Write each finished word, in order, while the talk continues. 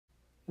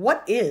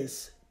What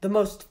is the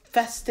most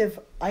festive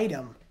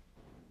item?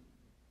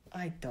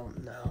 I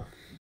don't know.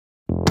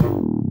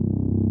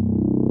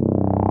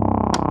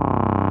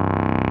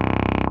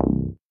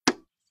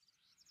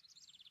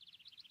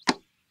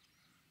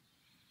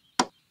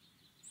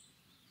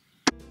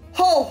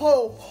 Ho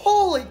ho!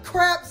 Holy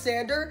crap,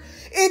 Xander!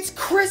 It's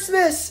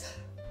Christmas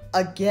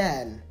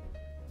again.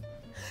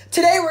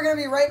 Today we're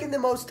gonna be ranking the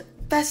most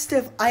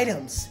festive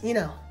items. You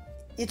know,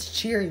 it's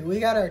cheery. We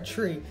got our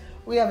tree.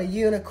 We have a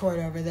unicorn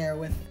over there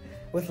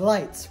with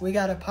lights. We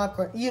got a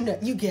popcorn. You know,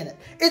 you get it.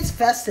 It's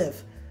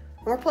festive.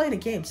 We're playing a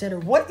game.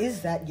 Xander, what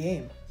is that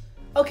game?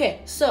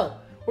 Okay, so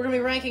we're gonna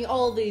be ranking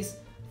all of these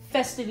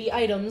festive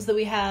items that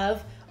we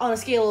have on a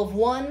scale of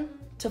 1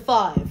 to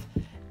 5,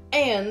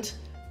 and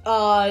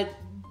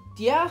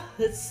yeah,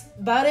 that's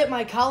about it.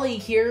 My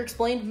colleague here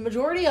explained the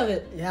majority of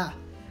it. Yeah.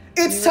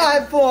 It's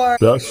time for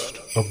Best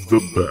of the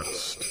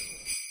Best.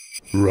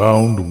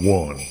 Round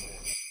 1.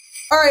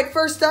 Alright,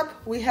 first up,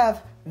 we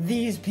have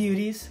these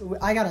beauties.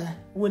 I got a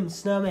wooden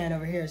snowman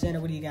over here. Xander,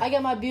 what do you got? I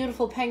got my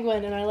beautiful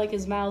penguin, and I like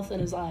his mouth and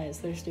his eyes.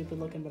 They're stupid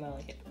looking, but I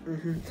like it.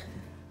 Mm-hmm.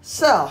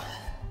 So,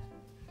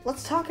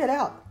 let's talk it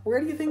out. Where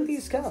do you think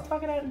these go? Let's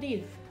talk it out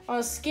indeed. On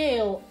a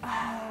scale,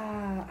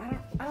 I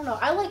don't know.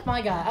 I like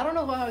my guy. I don't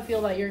know how I feel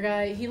about your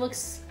guy. He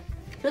looks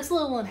a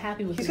little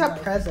unhappy with his life. He's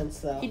got presents,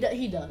 though.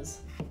 He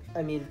does.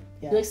 I mean,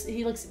 yeah.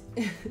 He looks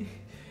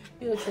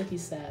he looks like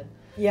he's sad.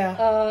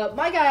 Yeah.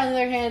 My guy, on the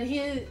other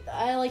hand,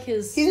 I like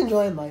his... He's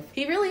enjoying life.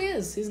 He really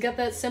is. He's got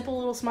that simple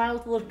little smile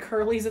with the little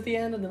curlies at the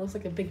end, and it looks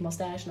like a big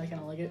mustache, and I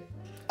kind of like it.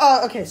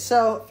 Okay,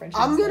 so French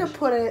I'm mustache. going to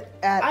put it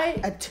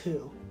at a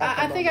 2.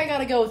 I think I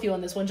gotta go with you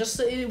on this one. Just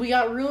so we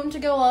got room to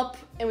go up,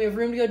 and we have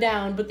room to go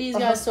down, but these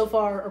guys so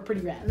far are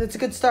pretty rad. That's a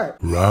good start.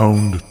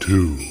 Round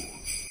 2.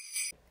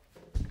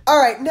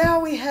 Alright, now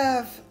we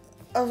have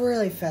a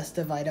really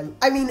festive item.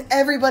 I mean,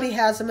 everybody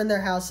has them in their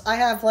house. I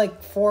have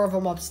like 4 of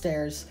them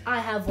upstairs. I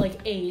have like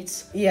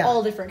 8. Yeah.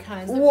 All different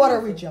kinds. What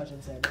are we judging,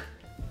 Xander?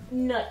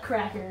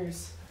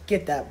 Nutcrackers.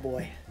 Get that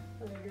boy.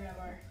 Let me grab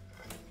our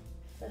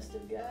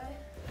festive guy.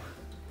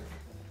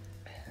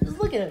 Just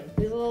look at him.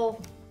 He's a little...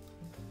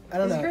 I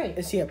don't know. Great.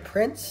 Is he a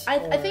prince?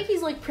 I think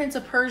he's like Prince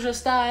of Persia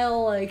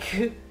style,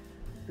 like...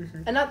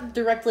 And not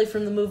directly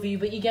from the movie,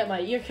 but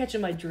you're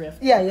catching my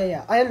drift.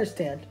 Yeah. I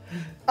understand.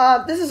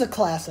 This is a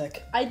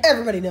classic.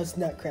 Everybody knows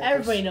Nutcrackers.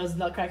 Everybody knows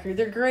Nutcracker.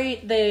 They're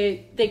great.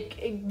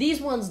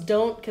 These ones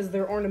don't, because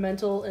they're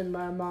ornamental, and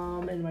my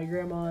mom and my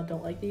grandma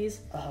don't like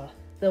these.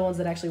 The ones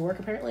that actually work,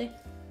 apparently.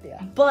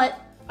 Yeah. But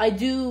I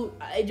do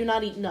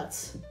not eat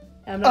nuts.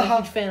 I'm not a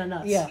huge fan of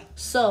nuts. Yeah.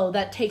 So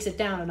that takes it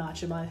down a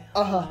notch in my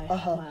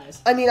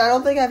eyes. I mean, I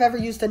don't think I've ever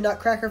used a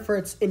Nutcracker for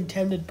its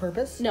intended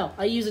purpose. No,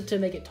 I use it to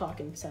make it talk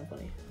and sound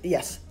funny.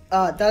 Yes.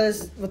 That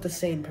is what the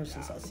sane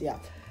person says. Yeah.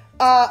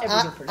 Every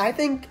good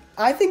person.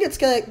 I think it's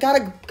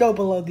gotta go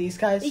below these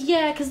guys.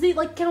 Yeah, because they,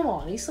 like, come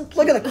on, he's so cute.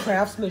 Look at the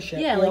craftsmanship.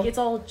 Yeah, you know? like, it's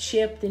all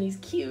chipped and he's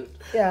cute.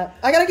 Yeah,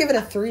 I gotta give it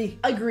a 3.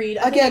 Agreed.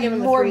 I think Again, I give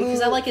him a more 3,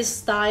 because I like his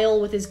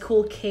style with his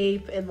cool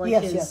cape and, like,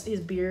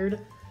 his beard.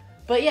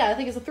 But, yeah, I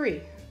think it's a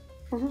 3.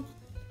 Mm-hmm.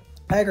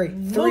 I agree. 3.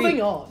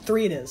 Moving on.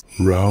 3 it is.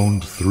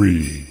 Round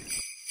 3.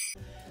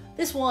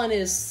 This one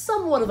is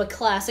somewhat of a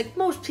classic.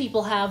 Most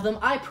people have them.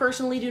 I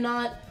personally do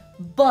not,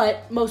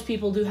 but most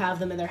people do have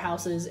them in their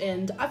houses,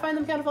 and I find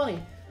them kind of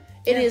funny.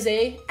 It is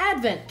a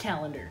advent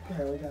calendar.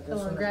 Here, we got this.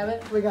 Come on, grab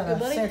it. We got Good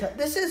buddy? Santa.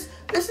 This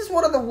is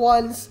one of the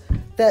ones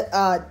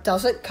that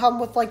doesn't come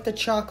with like the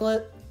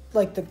chocolate,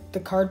 like the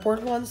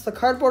cardboard ones. The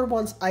cardboard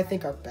ones I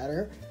think are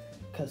better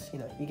because you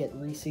know you get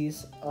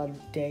Reese's on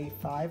day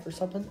 5 or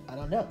something. I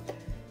don't know,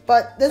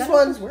 but this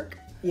one work.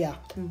 Yeah,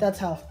 that's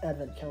how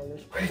advent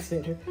calendars work.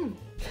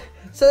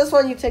 So this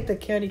one you take the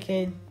candy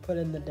cane, put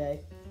in the day.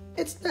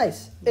 It's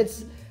nice.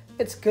 It's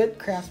good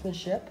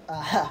craftsmanship.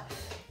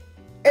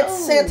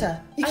 It's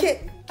Santa. You can't.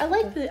 I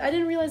like the. I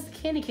didn't realize the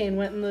candy cane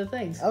went in the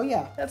things. Oh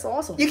yeah, that's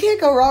awesome. You can't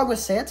go wrong with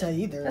Santa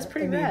either. That's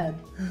pretty rad.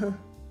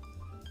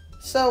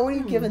 So what are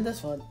you giving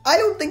this one? I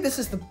don't think this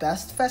is the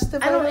best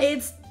festive.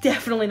 It's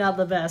definitely not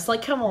the best.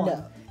 Like, come on.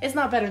 No. It's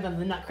not better than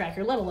the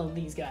Nutcracker, let alone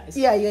these guys.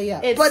 Yeah.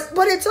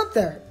 But it's up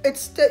there.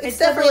 It's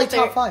definitely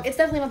top 5. It's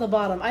definitely not the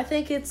bottom. I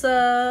think it's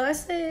I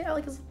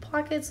like his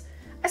pockets.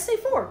 I say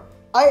 4.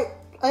 I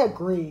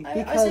agree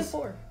because I say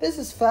 4. This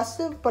is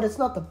festive, but it's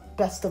not the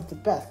best of the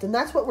best, and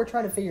that's what we're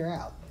trying to figure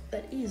out.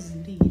 That is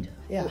indeed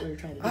what we're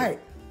trying to do. All right,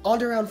 on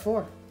to round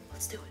 4.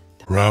 Let's do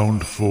it.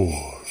 Round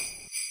 4.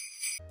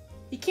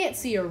 You can't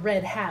see a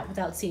red hat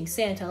without seeing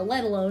Santa,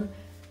 let alone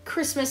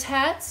Christmas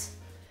hats.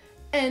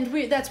 And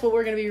that's what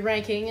we're going to be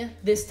ranking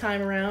this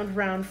time around,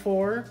 round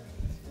 4.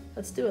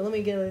 Let's do it. Let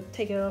me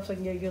take it off so I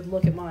can get a good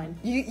look at mine.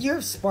 You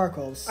have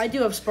sparkles. I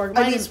do have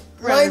sparkles.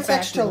 Mine's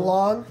extra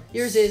long.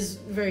 Yours is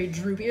very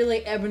droopy. You're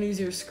like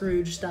Ebenezer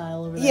Scrooge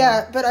style over there.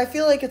 Yeah, but I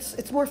feel like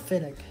it's more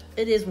fitting.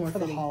 It is more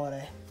fitting. For the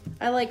holiday.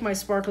 I like my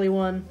sparkly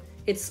one.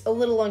 It's a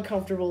little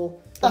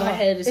uncomfortable. But my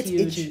head is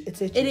huge.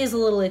 It's itchy. It is a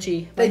little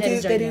itchy. They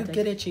do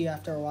get itchy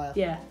after a while.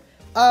 Yeah.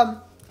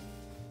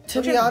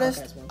 To be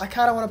honest, I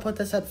kind of want to put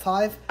this at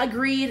 5.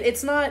 Agreed.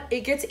 It's not.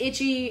 It gets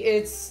itchy.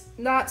 It's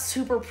not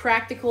super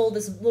practical.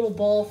 This little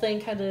ball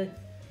thing kind of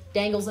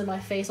dangles in my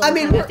face. I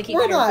mean,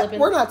 we're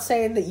not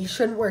saying that you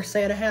shouldn't wear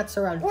Santa hats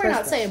around Christmas. We're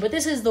not saying, but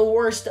this is the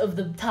worst of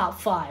the top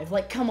 5.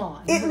 Like, come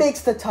on. It makes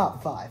the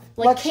top 5.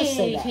 Like, let's just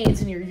say that.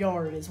 canes in your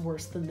yard is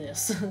worse than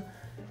this.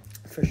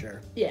 For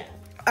sure. Yeah.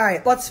 All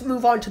right, let's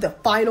move on to the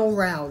final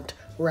round.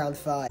 Round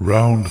 5.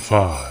 Round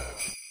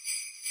 5.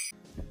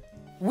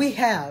 We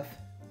have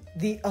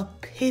the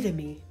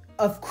epitome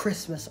of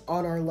Christmas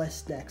on our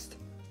list next.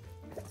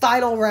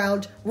 Final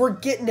round. We're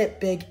getting it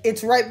big.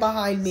 It's right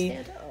behind me.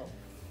 Santa.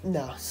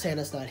 No,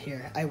 Santa's not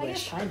here. I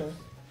wish. Kind of.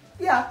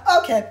 Yeah,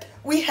 okay.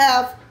 We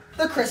have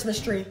the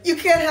Christmas tree. You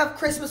can't have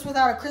Christmas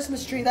without a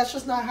Christmas tree. That's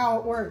just not how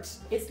it works.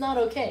 It's not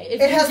okay. If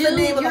it has the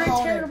name of the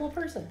holiday. You're a terrible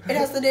person. It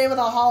has the name of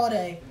the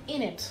holiday.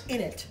 In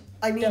it.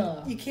 I mean,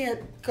 you can't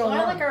go wrong.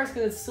 I like ours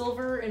because it's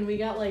silver and we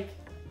got like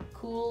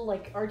cool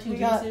like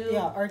R2D2.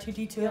 Yeah,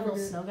 R2D2. We got a little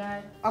snow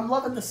guy. I'm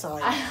loving the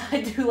sign.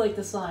 I do like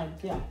the sign.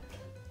 Yeah.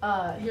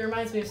 He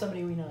reminds me of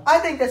somebody we know. I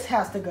think this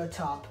has to go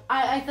top.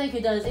 I think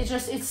it does.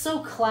 It's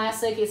so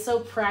classic. It's so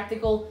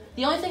practical.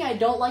 The only thing I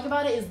don't like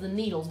about it is the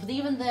needles, but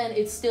even then,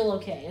 it's still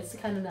okay. It's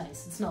kind of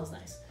nice. It smells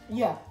nice.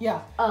 Yeah.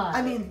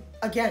 I mean,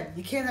 again,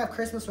 you can't have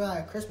Christmas without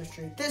a Christmas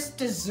tree. This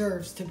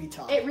deserves to be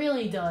top. It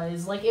really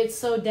does. Like, it's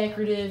so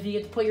decorative. You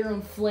get to put your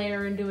own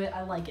flair into it.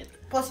 I like it.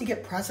 Plus, you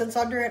get presents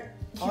under it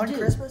on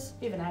Christmas.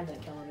 You have an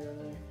advent calendar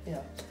over there.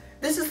 Yeah.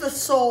 This is the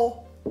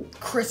sole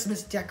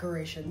Christmas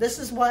decoration. This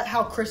is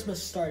how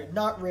Christmas started.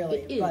 Not really,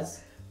 it is. But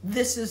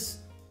this is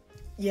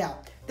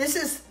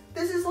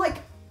like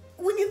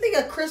when you think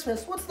of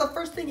Christmas, what's the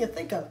first thing you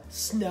think of?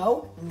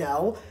 Snow?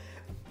 No.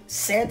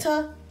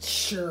 Santa?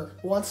 Sure.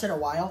 Once in a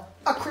while.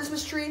 A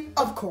Christmas tree?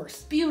 Of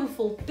course.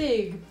 Beautiful,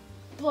 big,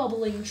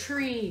 bubbling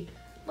tree.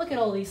 Look at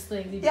all these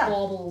things, these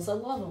baubles. I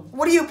love them.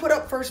 What do you put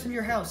up first in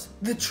your house?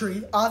 The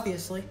tree,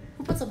 obviously.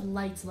 Who puts up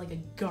lights like a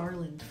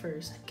garland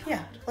first? God.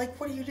 Yeah, like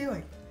what are you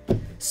doing?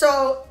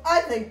 So,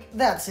 I think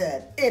that's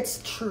it.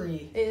 It's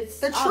tree.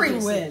 The tree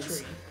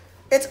wins.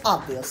 It's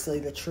obviously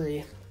the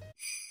tree.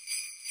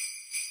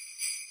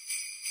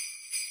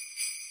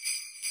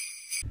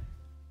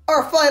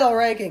 Our final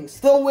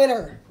rankings. The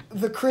winner,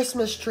 the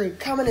Christmas tree.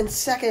 Coming in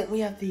second, we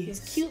have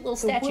these cute little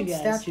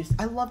statues.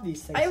 I love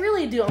these things. I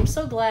really do. I'm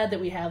so glad that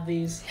we have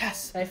these.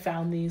 Yes. I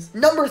found these.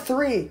 Number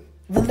 3,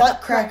 the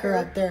Nutcracker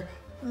up there.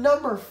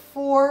 Number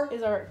 4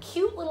 is our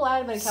cute little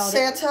advent calendar.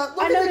 Santa.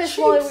 I noticed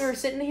while we were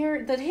sitting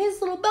here that his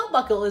little belt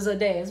buckle is a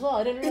day as well.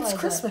 I didn't realize It's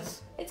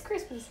Christmas. It's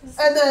Christmas.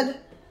 And then,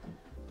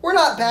 we're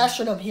not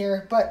bashing them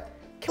here, but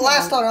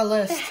last on our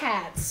list. The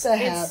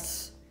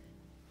hats.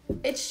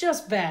 It's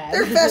just bad.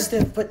 They're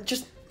festive, but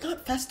just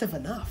not festive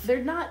enough.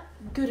 They're not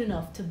good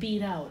enough to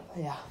beat out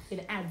an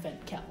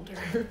advent calendar.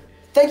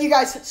 Thank you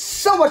guys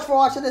so much for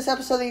watching this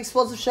episode of The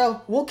Explosive Show.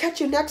 We'll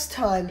catch you next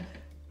time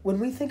when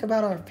we think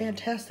about our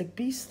fantastic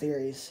beast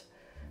theories.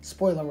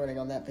 Spoiler warning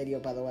on that video,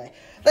 by the way.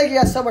 Thank you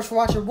guys so much for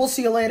watching. We'll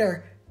see you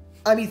later.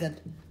 I'm Ethan.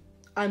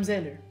 I'm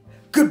Xander.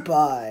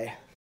 Goodbye.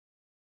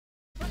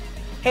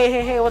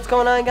 Hey, what's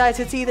going on, guys?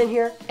 It's Ethan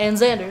here. And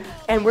Xander.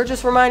 And we're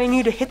just reminding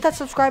you to hit that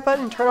subscribe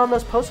button and turn on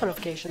those post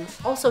notifications.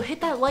 Also,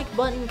 hit that like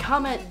button,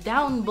 comment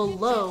down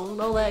below,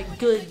 and all that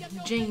good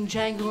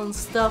jangling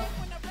stuff.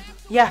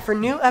 Yeah, for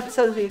new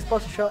episodes of The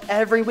Explosive Show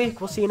every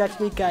week. We'll see you next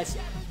week, guys.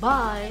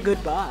 Bye.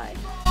 Goodbye.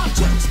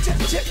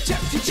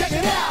 Check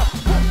it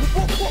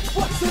out.